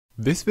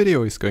This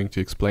video is going to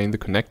explain the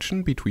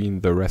connection between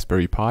the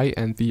Raspberry Pi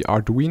and the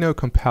Arduino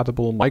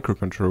compatible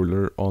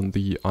microcontroller on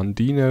the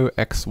Andino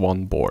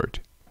X1 board.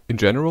 In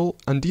general,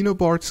 Andino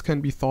boards can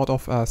be thought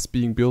of as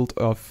being built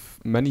of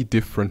many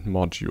different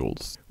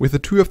modules, with the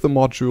two of the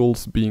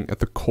modules being at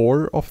the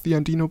core of the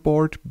Andino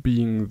board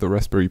being the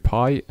Raspberry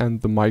Pi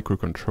and the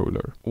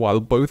microcontroller. While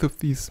both of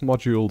these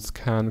modules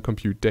can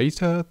compute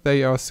data,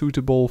 they are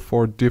suitable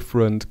for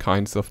different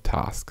kinds of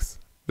tasks.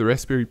 The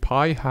Raspberry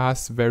Pi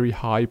has very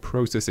high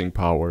processing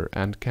power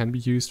and can be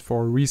used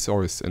for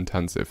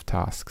resource-intensive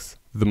tasks.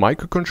 The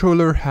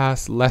microcontroller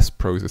has less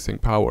processing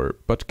power,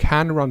 but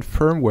can run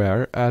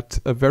firmware at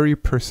a very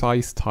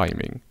precise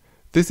timing.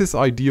 This is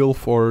ideal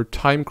for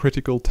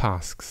time-critical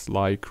tasks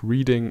like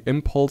reading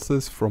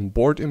impulses from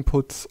board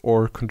inputs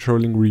or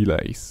controlling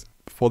relays.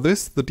 For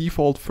this, the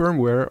default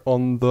firmware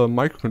on the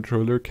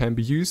microcontroller can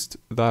be used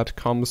that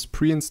comes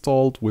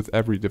pre-installed with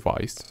every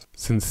device.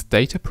 Since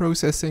data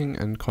processing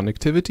and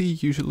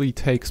connectivity usually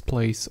takes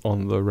place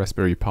on the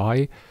Raspberry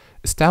Pi,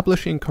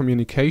 establishing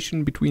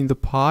communication between the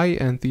Pi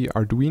and the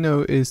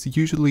Arduino is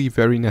usually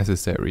very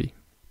necessary.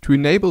 To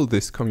enable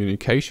this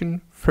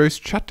communication,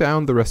 first shut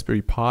down the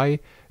Raspberry Pi,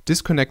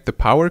 disconnect the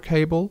power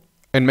cable,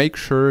 and make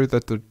sure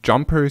that the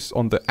jumpers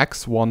on the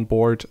X1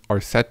 board are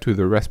set to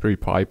the Raspberry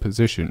Pi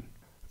position.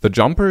 The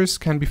jumpers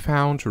can be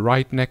found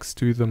right next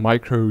to the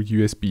micro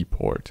USB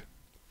port.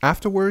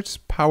 Afterwards,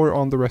 power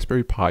on the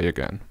Raspberry Pi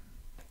again.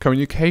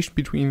 Communication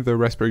between the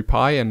Raspberry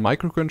Pi and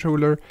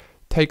microcontroller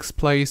takes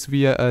place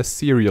via a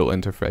serial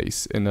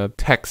interface in a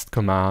text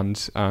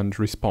command and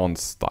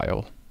response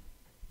style.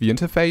 The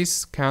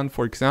interface can,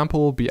 for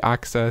example, be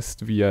accessed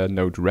via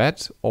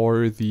Node-RED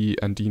or the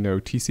Andino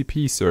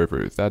TCP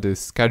server that is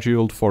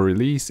scheduled for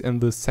release in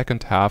the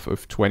second half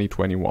of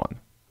 2021.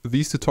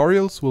 These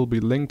tutorials will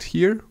be linked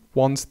here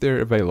once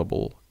they're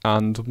available,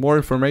 and more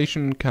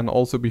information can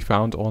also be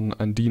found on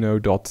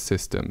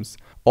andino.systems.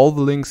 All the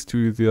links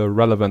to the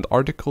relevant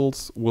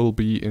articles will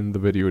be in the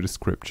video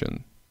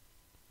description.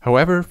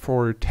 However,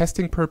 for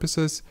testing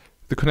purposes,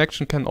 the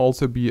connection can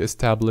also be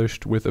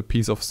established with a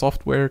piece of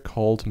software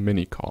called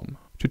Minicom.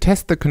 To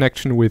test the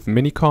connection with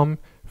Minicom,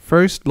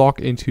 first log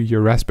into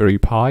your Raspberry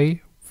Pi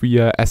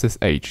via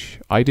SSH.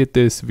 I did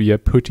this via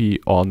PuTTY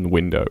on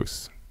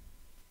Windows.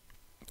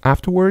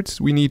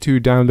 Afterwards, we need to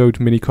download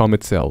Minicom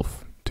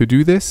itself. To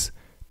do this,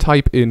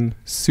 type in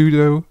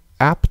sudo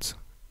apt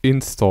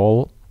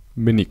install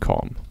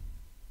Minicom.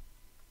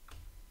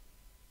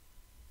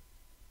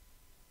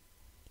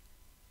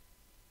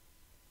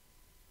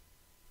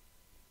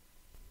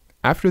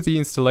 After the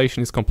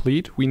installation is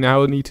complete, we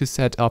now need to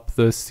set up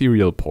the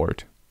serial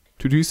port.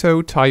 To do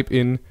so, type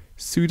in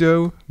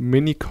sudo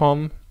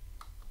minicom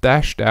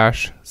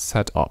 --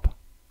 setup.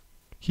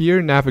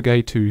 Here,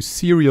 navigate to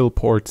serial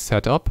port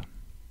setup.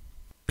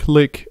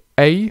 Click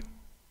A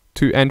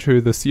to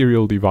enter the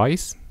serial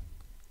device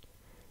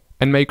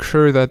and make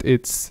sure that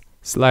it's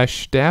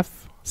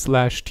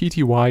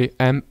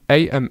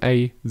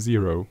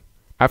 /dev/tty-ama0.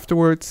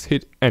 Afterwards,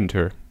 hit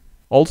enter.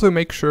 Also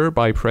make sure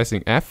by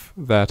pressing F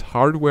that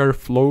hardware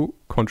flow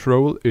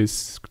control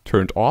is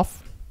turned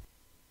off,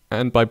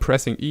 and by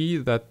pressing E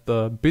that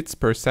the bits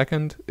per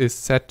second is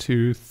set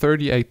to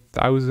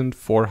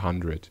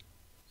 38,400.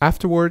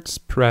 Afterwards,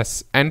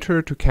 press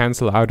enter to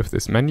cancel out of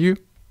this menu.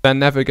 Then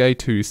navigate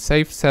to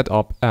Save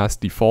Setup as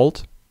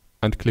Default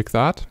and click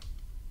that.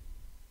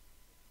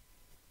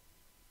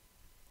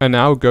 And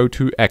now go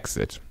to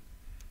Exit.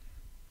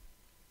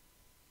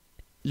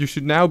 You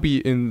should now be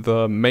in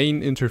the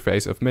main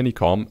interface of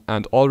Minicom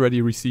and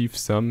already receive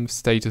some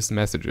status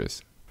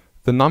messages.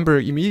 The number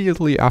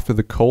immediately after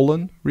the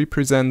colon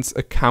represents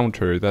a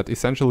counter that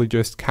essentially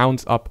just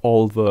counts up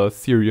all the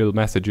serial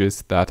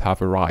messages that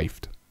have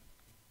arrived.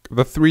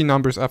 The three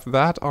numbers after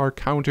that are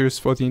counters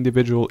for the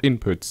individual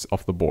inputs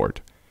of the board.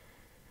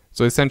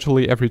 So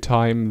essentially every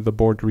time the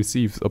board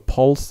receives a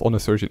pulse on a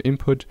certain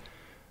input,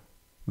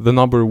 the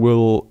number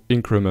will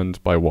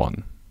increment by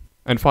 1.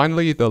 And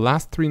finally, the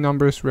last three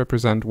numbers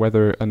represent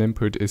whether an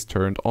input is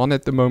turned on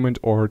at the moment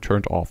or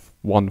turned off.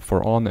 1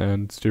 for on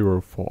and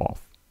 0 for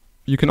off.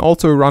 You can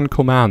also run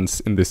commands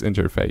in this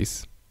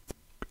interface.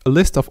 A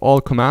list of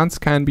all commands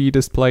can be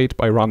displayed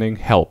by running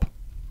help.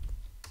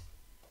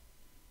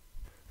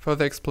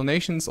 Further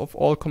explanations of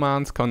all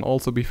commands can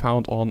also be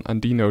found on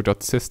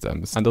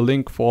andino.systems, and a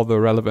link for the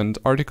relevant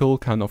article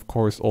can of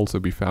course also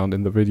be found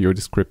in the video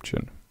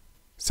description.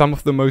 Some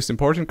of the most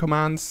important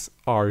commands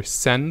are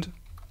send,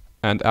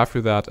 and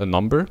after that a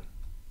number.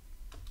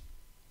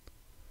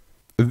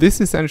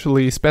 This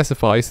essentially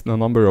specifies the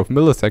number of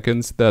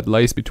milliseconds that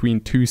lays between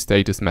two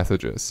status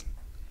messages.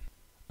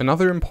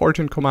 Another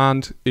important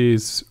command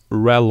is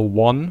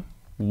rel1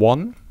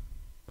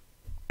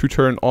 to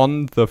turn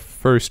on the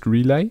first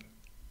relay.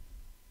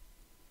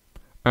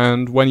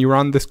 And when you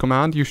run this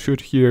command, you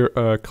should hear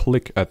a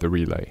click at the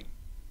relay.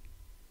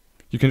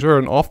 You can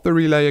turn off the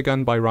relay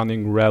again by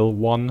running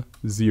rel1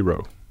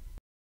 0.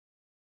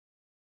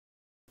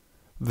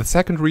 The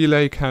second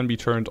relay can be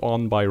turned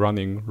on by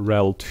running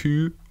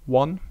rel2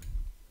 1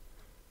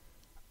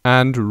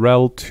 and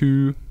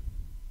rel2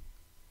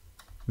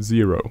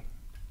 0.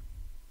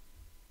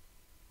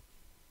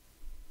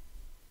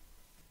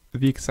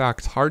 The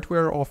exact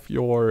hardware of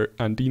your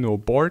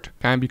Andino board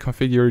can be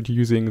configured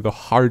using the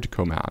hard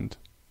command.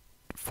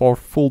 For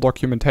full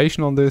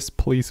documentation on this,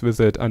 please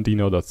visit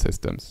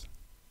andino.systems.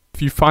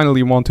 If you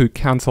finally want to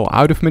cancel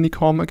out of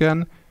Minicom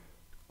again,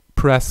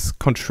 press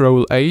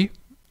Ctrl A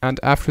and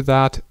after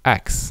that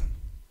X.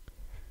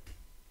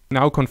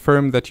 Now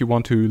confirm that you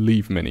want to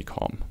leave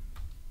Minicom.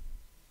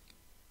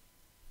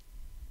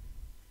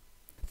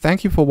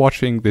 Thank you for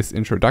watching this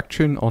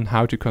introduction on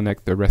how to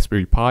connect the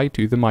Raspberry Pi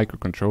to the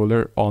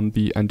microcontroller on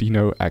the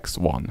Andino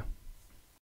X1.